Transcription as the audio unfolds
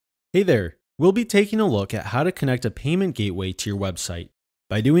Hey there, we'll be taking a look at how to connect a payment gateway to your website.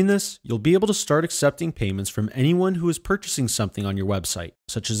 By doing this, you'll be able to start accepting payments from anyone who is purchasing something on your website,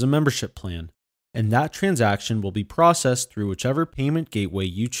 such as a membership plan, and that transaction will be processed through whichever payment gateway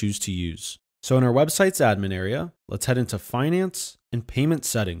you choose to use. So in our website's admin area, let's head into Finance and Payment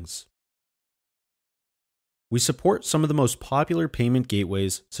Settings. We support some of the most popular payment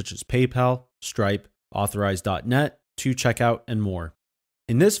gateways such as PayPal, Stripe, Authorize.net, 2Checkout, and more.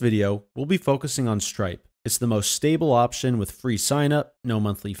 In this video, we'll be focusing on Stripe. It's the most stable option with free sign-up, no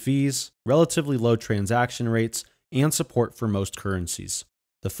monthly fees, relatively low transaction rates, and support for most currencies.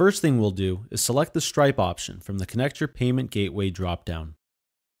 The first thing we'll do is select the Stripe option from the Connect Your Payment Gateway dropdown.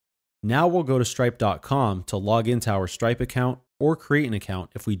 Now we'll go to stripe.com to log into our Stripe account or create an account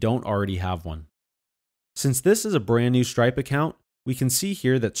if we don't already have one. Since this is a brand new Stripe account, we can see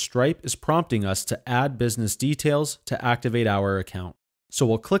here that Stripe is prompting us to add business details to activate our account. So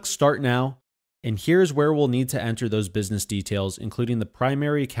we'll click Start Now, and here's where we'll need to enter those business details, including the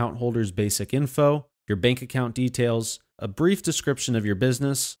primary account holder's basic info, your bank account details, a brief description of your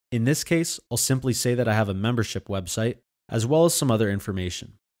business. In this case, I'll simply say that I have a membership website, as well as some other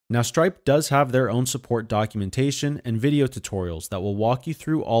information. Now, Stripe does have their own support documentation and video tutorials that will walk you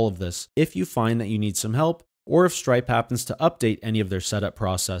through all of this if you find that you need some help, or if Stripe happens to update any of their setup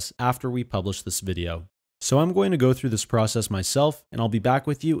process after we publish this video. So I'm going to go through this process myself, and I'll be back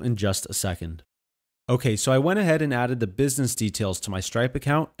with you in just a second. Okay, so I went ahead and added the business details to my Stripe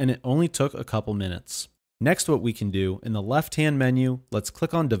account, and it only took a couple minutes. Next, what we can do, in the left-hand menu, let's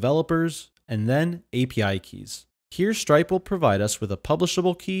click on Developers, and then API Keys. Here, Stripe will provide us with a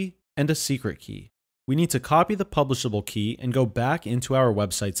publishable key and a secret key. We need to copy the publishable key and go back into our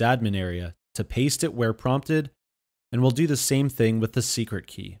website's admin area to paste it where prompted, and we'll do the same thing with the secret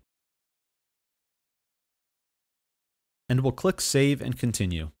key. And we'll click Save and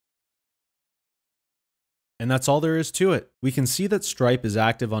Continue. And that's all there is to it. We can see that Stripe is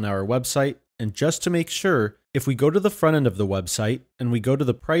active on our website, and just to make sure, if we go to the front end of the website and we go to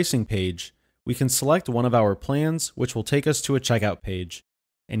the pricing page, we can select one of our plans, which will take us to a checkout page.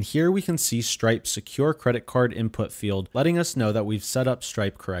 And here we can see Stripe's secure credit card input field, letting us know that we've set up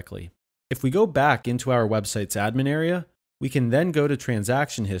Stripe correctly. If we go back into our website's admin area, we can then go to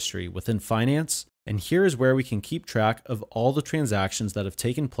Transaction History within Finance, and here is where we can keep track of all the transactions that have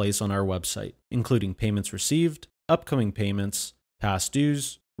taken place on our website, including payments received, upcoming payments, past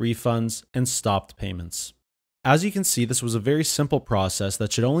dues, refunds, and stopped payments. As you can see, this was a very simple process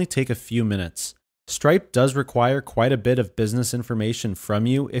that should only take a few minutes. Stripe does require quite a bit of business information from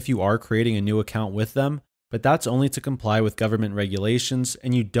you if you are creating a new account with them, but that's only to comply with government regulations,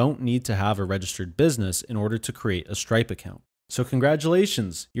 and you don't need to have a registered business in order to create a Stripe account. So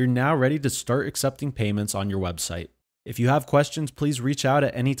congratulations, you're now ready to start accepting payments on your website. If you have questions, please reach out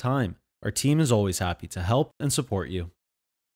at any time. Our team is always happy to help and support you.